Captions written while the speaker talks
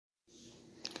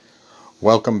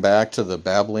Welcome back to the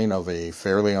babbling of a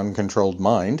fairly uncontrolled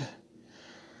mind.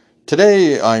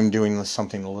 Today I'm doing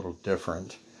something a little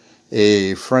different.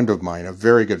 A friend of mine, a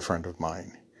very good friend of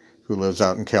mine, who lives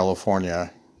out in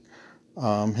California,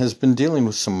 has been dealing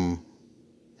with some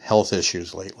health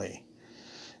issues lately.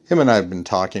 Him and I have been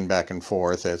talking back and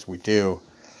forth as we do,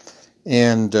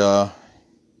 and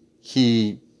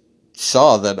he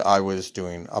saw that I was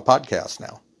doing a podcast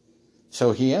now.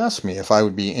 So he asked me if I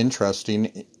would be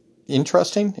interested.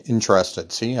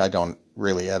 See, I don't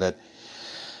really edit.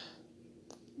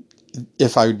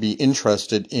 If I would be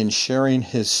interested in sharing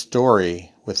his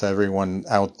story with everyone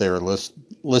out there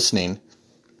listening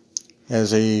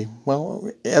as a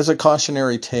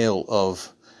cautionary tale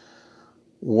of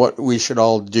what we should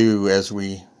all do as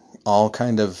we all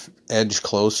kind of edge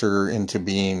closer into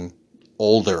being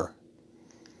older.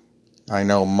 I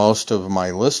know most of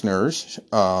my listeners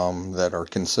that are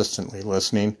consistently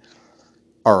listening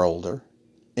are older,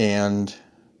 and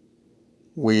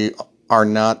we are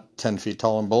not 10 feet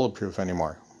tall and bulletproof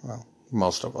anymore. Well,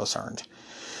 most of us aren't.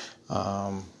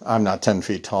 I'm not 10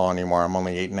 feet tall anymore. I'm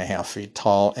only 8.5 feet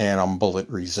tall, and I'm bullet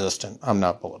resistant. I'm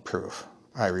not bulletproof.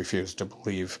 I refuse to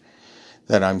believe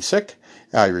that I'm sick.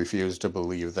 I refuse to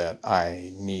believe that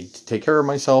I need to take care of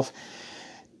myself.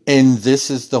 And this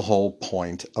is the whole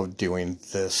point of doing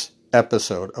this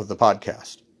episode of the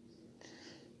podcast.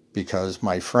 Because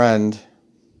my friend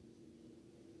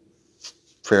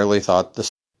thought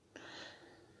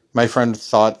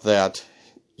that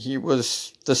he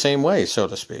was the same way, so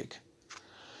to speak.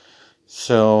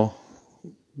 So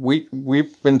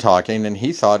we've been talking, and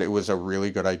he thought it was a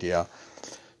really good idea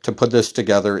to put this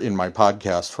together in my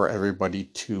podcast for everybody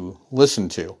to listen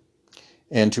to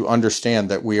and to understand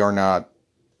that we are not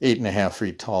 8.5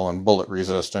 feet tall and bullet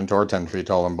resistant or 10 feet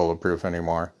tall and bulletproof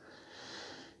anymore.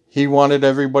 He wanted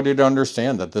everybody to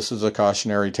understand that this is a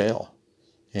cautionary tale.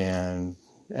 And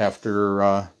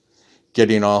after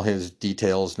getting all his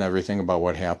details and everything about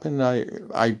what happened,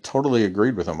 I totally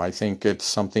agreed with him. I think it's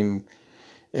something,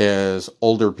 as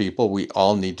older people, we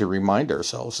all need to remind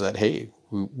ourselves that, hey,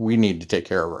 we need to take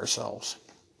care of ourselves.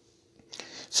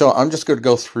 So I'm just going to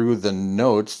go through the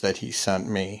notes that he sent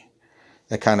me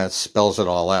that kind of spells it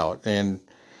all out. And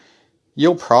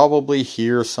you'll probably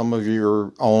hear some of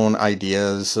your own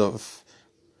ideas of,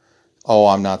 oh,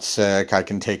 I'm not sick, I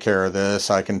can take care of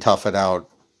this, I can tough it out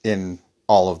in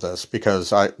all of this.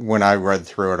 Because when I read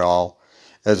through it all,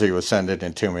 as he was sending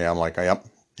it to me, I'm like,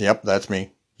 yep, that's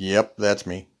me. Yep, that's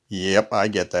me. Yep, I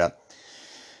get that.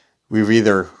 We've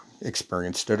either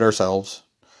experienced it ourselves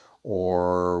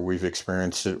or we've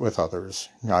experienced it with others.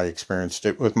 I experienced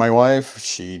it with my wife.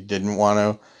 She didn't want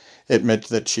to admit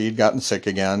that she'd gotten sick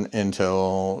again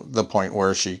until the point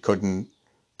where she couldn't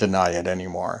deny it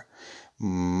anymore.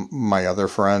 My other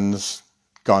friends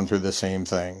gone through the same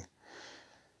thing.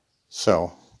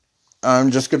 So I'm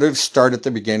just going to start at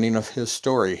the beginning of his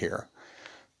story here.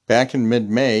 Back in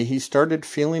mid-May, he started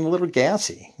feeling a little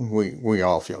gassy. We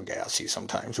all feel gassy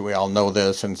sometimes. We all know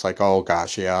this, and it's like, oh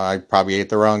gosh, yeah, I probably ate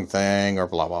the wrong thing, or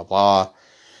blah, blah, blah.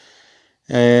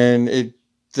 And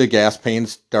the gas pain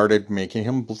started making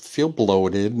him feel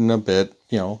bloated and a bit,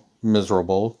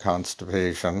 miserable,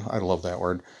 constipation. I love that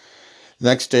word.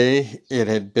 Next day, it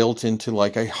had built into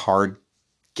like a hard,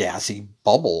 gassy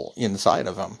bubble inside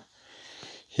of him.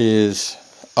 His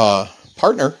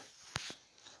partner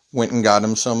went and got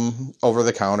him some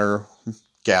over-the-counter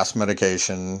gas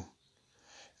medication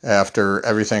after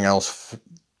everything else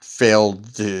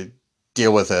failed to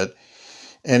deal with it,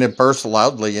 and it burst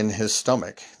loudly in his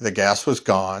stomach. The gas was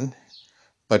gone,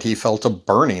 but he felt a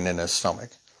burning in his stomach.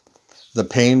 The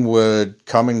pain would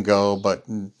come and go, but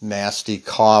nasty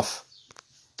cough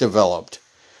developed,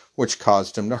 which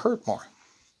caused him to hurt more.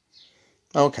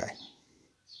 Okay.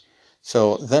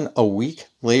 So then a week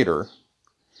later,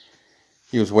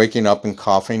 he was waking up and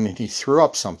coughing, and he threw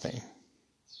up something.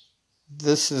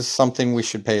 This is something we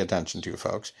should pay attention to,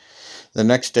 folks. The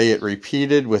next day it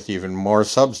repeated with even more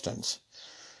substance.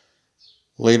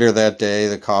 Later that day,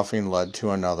 the coughing fit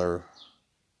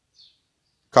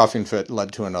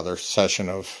led to another session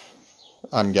of,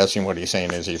 I'm guessing what he's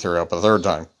saying is he threw up a third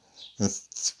time.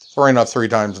 Throwing up 3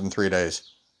 times in 3 days.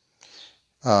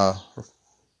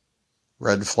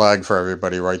 Red flag for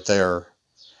everybody right there.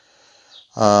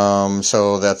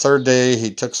 So that third day,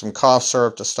 he took some cough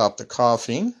syrup to stop the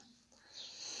coughing,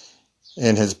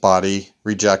 and his body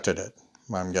rejected it.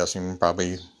 I'm guessing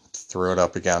probably threw it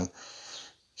up again.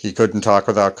 He couldn't talk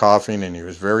without coughing, and he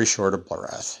was very short of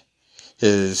breath.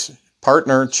 His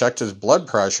partner checked his blood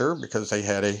pressure because they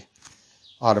had a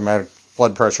automatic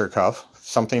blood pressure cuff,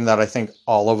 something that I think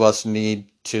all of us need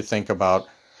to think about.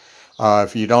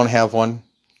 If you don't have one,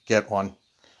 get one.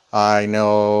 I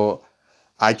know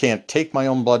I can't take my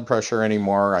own blood pressure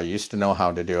anymore. I used to know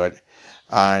how to do it.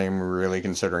 I'm really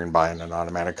considering buying an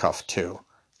automatic cuff too.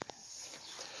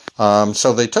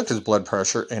 So they took his blood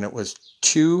pressure and it was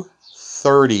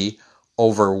 230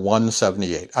 over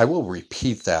 178. I will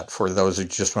repeat that for those who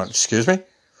just went, excuse me?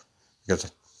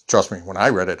 Because trust me, when I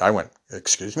read it, I went,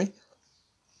 excuse me?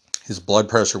 His blood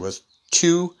pressure was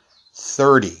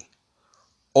 230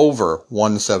 over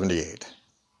 178.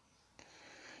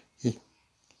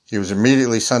 He was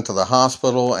immediately sent to the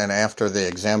hospital, and after they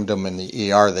examined him in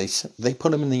the ER, they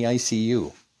put him in the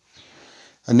ICU.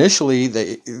 Initially,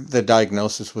 the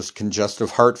diagnosis was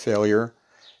congestive heart failure,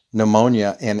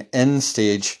 pneumonia, and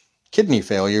end-stage kidney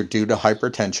failure due to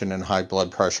hypertension and high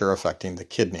blood pressure affecting the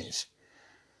kidneys.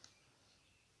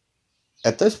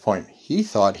 At this point, he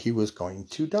thought he was going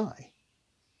to die.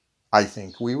 I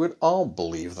think we would all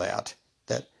believe that,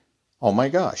 oh my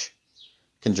gosh,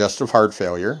 congestive heart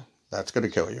failure, that's going to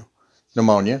kill you.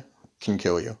 Pneumonia can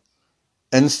kill you.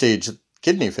 End-stage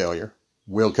kidney failure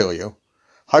will kill you.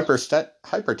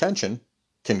 Hypertension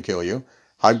can kill you.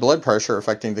 High blood pressure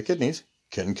affecting the kidneys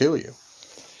can kill you.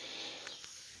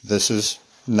 This is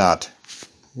not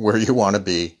where you want to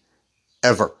be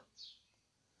ever.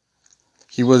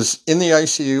 He was in the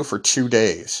ICU for 2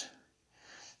 days.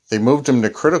 They moved him to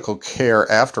critical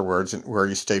care afterwards, where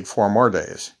he stayed 4 more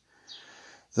days.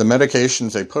 The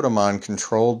medications they put him on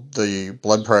controlled the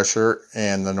blood pressure,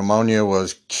 and the pneumonia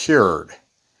was cured.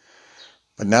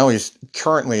 But now he's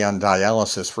currently on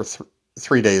dialysis for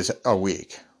 3 days a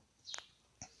week.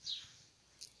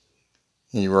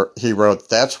 He wrote,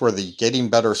 that's where the getting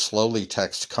better slowly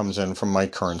text comes in from my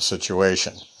current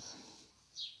situation.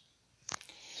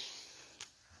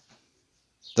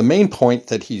 The main point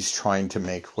that he's trying to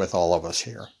make with all of us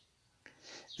here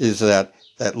is that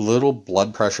little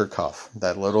blood pressure cuff,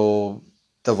 that little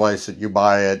device that you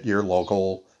buy at your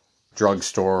local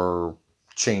drugstore,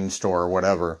 chain store, or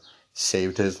whatever,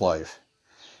 saved his life.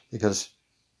 Because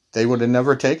they would have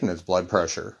never taken his blood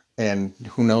pressure. And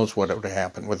who knows what would have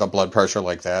happened. With a blood pressure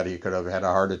like that, he could have had a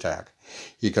heart attack.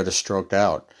 He could have stroked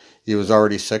out. He was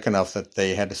already sick enough that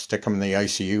they had to stick him in the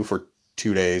ICU for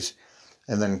 2 days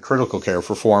and then critical care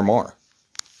for 4 more.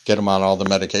 Get him on all the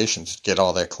medications, get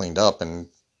all that cleaned up, and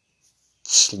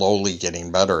slowly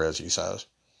getting better, as he says.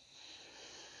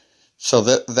 So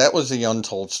that was the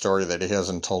untold story that he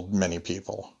hasn't told many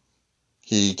people.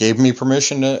 He gave me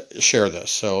permission to share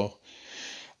this, so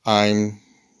I'm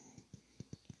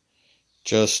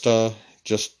just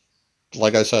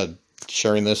like I said,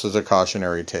 sharing this as a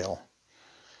cautionary tale.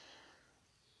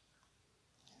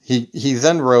 He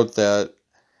then wrote that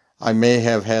I may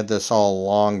have had this all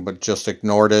along, but just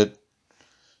ignored it.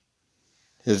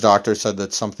 His doctor said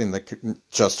that's something that could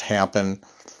just happen,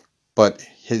 but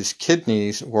his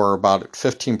kidneys were about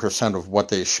 15% of what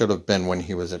they should have been when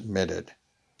he was admitted.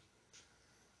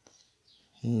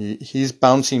 He's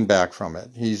bouncing back from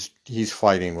it. He's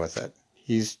fighting with it.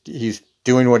 He's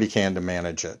doing what he can to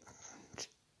manage it,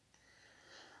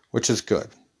 which is good.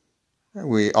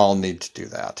 We all need to do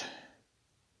that.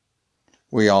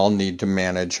 We all need to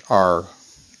manage our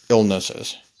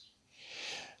illnesses.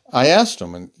 I asked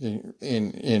him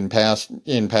in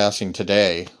passing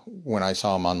today when I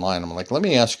saw him online. I'm like, let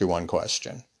me ask you one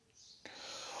question.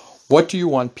 What do you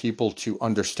want people to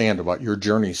understand about your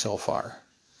journey so far?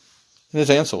 And his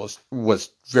answer was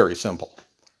very simple.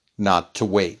 Not to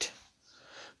wait.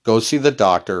 Go see the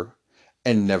doctor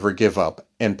and never give up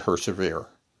and persevere.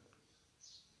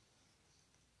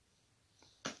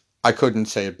 I couldn't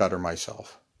say it better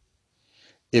myself.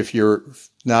 If you're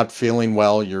not feeling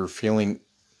well, you're feeling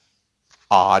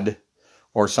odd,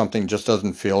 or something just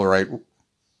doesn't feel right,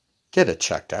 get it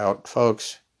checked out,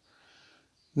 folks.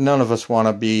 None of us want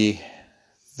to be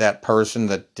that person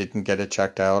that didn't get it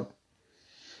checked out.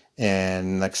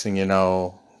 And next thing you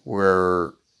know,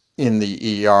 we're in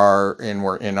the ER and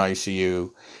we're in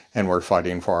ICU and we're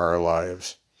fighting for our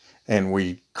lives. And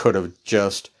we could have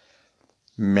just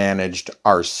managed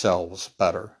ourselves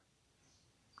better.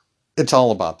 It's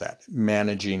all about that,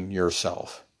 managing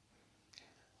yourself.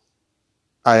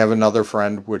 I have another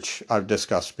friend, which I've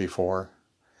discussed before,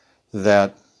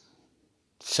 that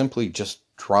simply just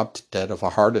dropped dead of a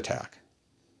heart attack.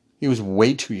 He was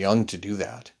way too young to do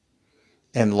that,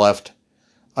 and left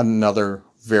another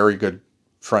very good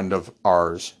friend of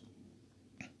ours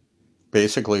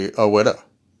basically a widow.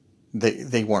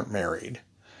 They weren't married.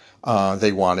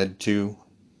 They wanted to.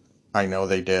 I know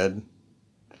they did.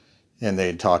 And they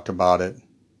had talked about it.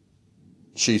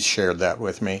 She shared that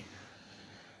with me.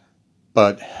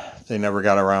 But they never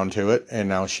got around to it, and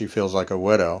now she feels like a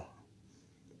widow.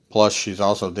 Plus, she's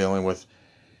also dealing with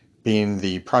being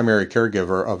the primary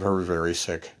caregiver of her very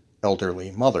sick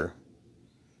elderly mother.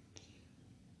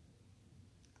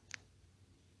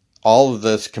 All of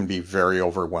this can be very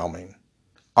overwhelming.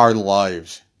 Our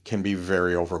lives can be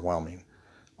very overwhelming.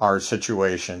 Our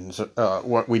situations,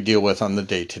 what we deal with on the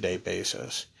day-to-day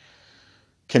basis,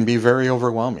 can be very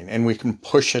overwhelming, and we can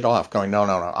push it off going, no,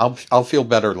 I'll feel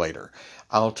better later.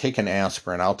 I'll take an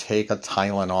aspirin. I'll take a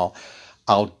Tylenol.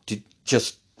 I'll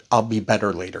just, I'll be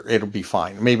better later. It'll be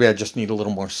fine. Maybe I just need a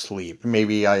little more sleep.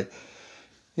 Maybe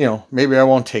maybe I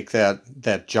won't take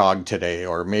that jog today,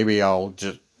 or maybe I'll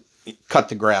just cut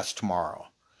the grass tomorrow.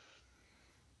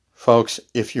 Folks,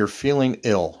 if you're feeling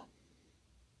ill,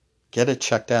 get it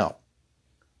checked out.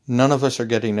 None of us are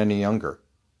getting any younger.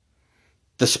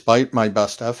 Despite my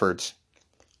best efforts,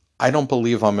 I don't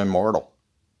believe I'm immortal.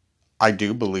 I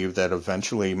do believe that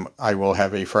eventually I will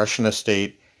have a fresh in a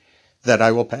state that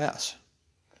I will pass.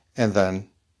 And then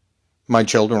my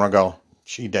children will go,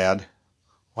 gee, Dad,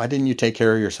 why didn't you take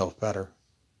care of yourself better?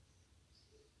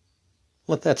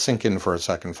 Let that sink in for a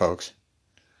second, folks.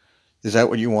 Is that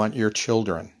what you want your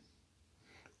children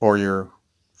or your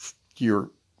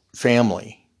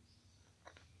family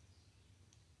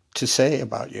to say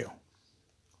about you?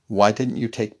 Why didn't you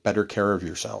take better care of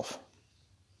yourself?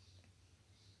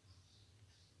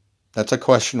 That's a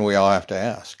question we all have to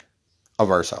ask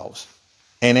of ourselves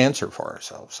and answer for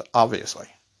ourselves, obviously.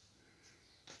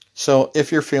 So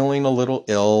if you're feeling a little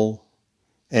ill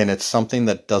and it's something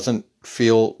that doesn't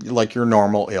feel like your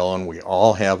normal ill, and we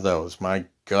all have those, my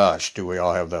gosh, do we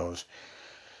all have those?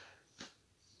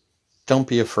 Don't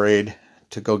be afraid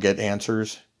to go get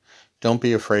answers. Don't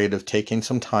be afraid of taking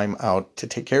some time out to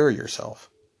take care of yourself.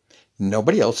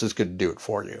 Nobody else is going to do it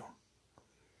for you.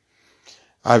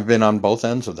 I've been on both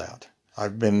ends of that.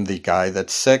 I've been the guy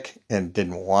that's sick and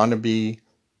didn't want to be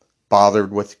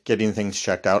bothered with getting things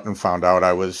checked out, and found out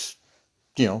I was,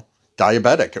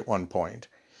 diabetic at one point.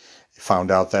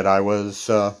 Found out that I was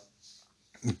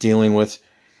dealing with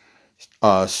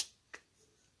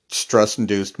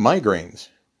stress-induced migraines,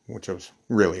 which was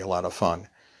really a lot of fun.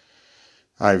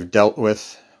 I've dealt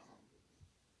with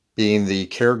being the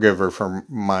caregiver for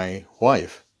my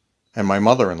wife and my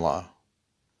mother-in-law.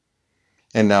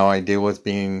 And now I deal with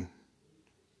being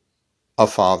a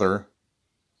father,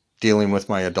 dealing with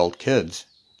my adult kids,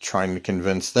 trying to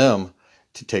convince them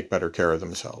to take better care of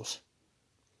themselves.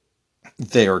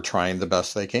 They are trying the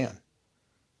best they can.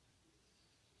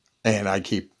 And I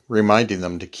keep reminding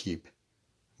them to keep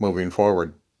moving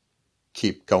forward,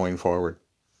 keep going forward.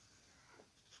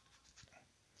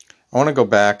 I want to go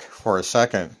back for a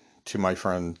second to my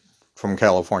friend from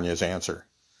California's answer.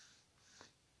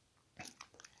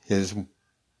 His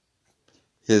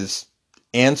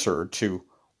answer to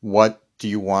what do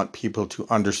you want people to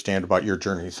understand about your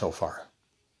journey so far?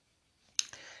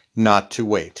 Not to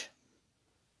wait.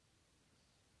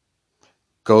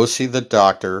 Go see the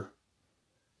doctor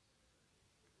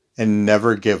and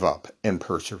never give up and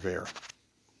persevere.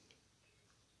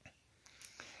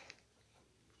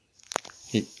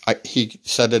 He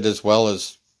said it as well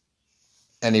as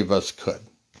any of us could.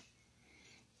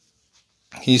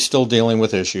 He's still dealing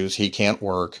with issues. He can't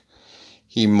work.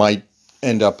 He might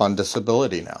end up on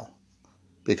disability now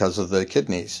because of the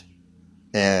kidneys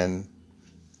and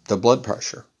the blood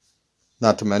pressure.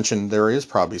 Not to mention there is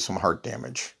probably some heart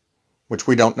damage, which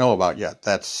we don't know about yet.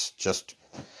 That's just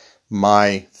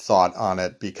my thought on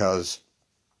it because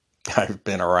I've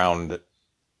been around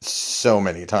so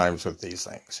many times with these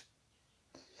things.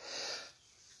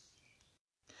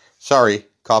 Sorry,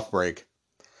 cough break.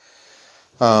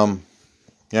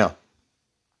 Yeah,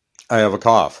 I have a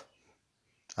cough.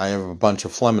 I have a bunch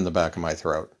of phlegm in the back of my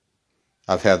throat.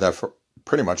 I've had that for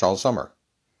pretty much all summer.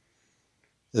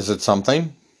 Is it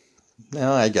something?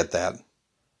 No, I get that.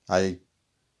 I've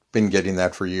been getting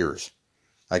that for years.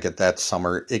 I get that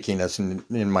summer ickiness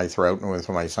in my throat and with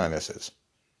my sinuses.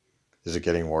 Is it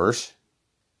getting worse?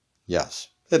 Yes,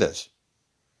 it is.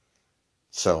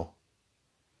 So,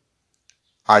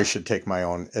 I should take my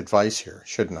own advice here,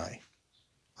 shouldn't I?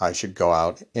 I should go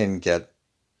out and get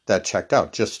that checked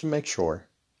out just to make sure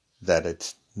that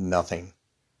it's nothing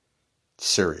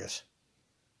serious.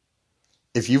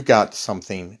 If you've got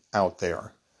something out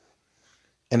there,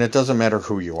 and it doesn't matter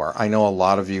who you are. I know a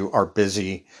lot of you are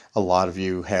busy. A lot of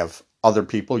you have other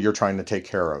people you're trying to take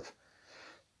care of.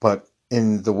 But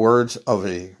in the words of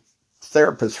a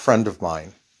therapist friend of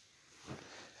mine,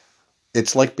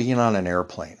 it's like being on an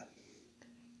airplane.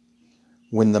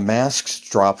 When the masks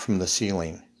drop from the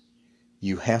ceiling,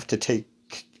 you have to take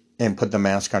and put the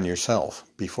mask on yourself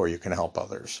before you can help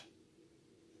others.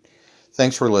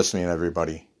 Thanks for listening,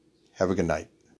 everybody. Have a good night.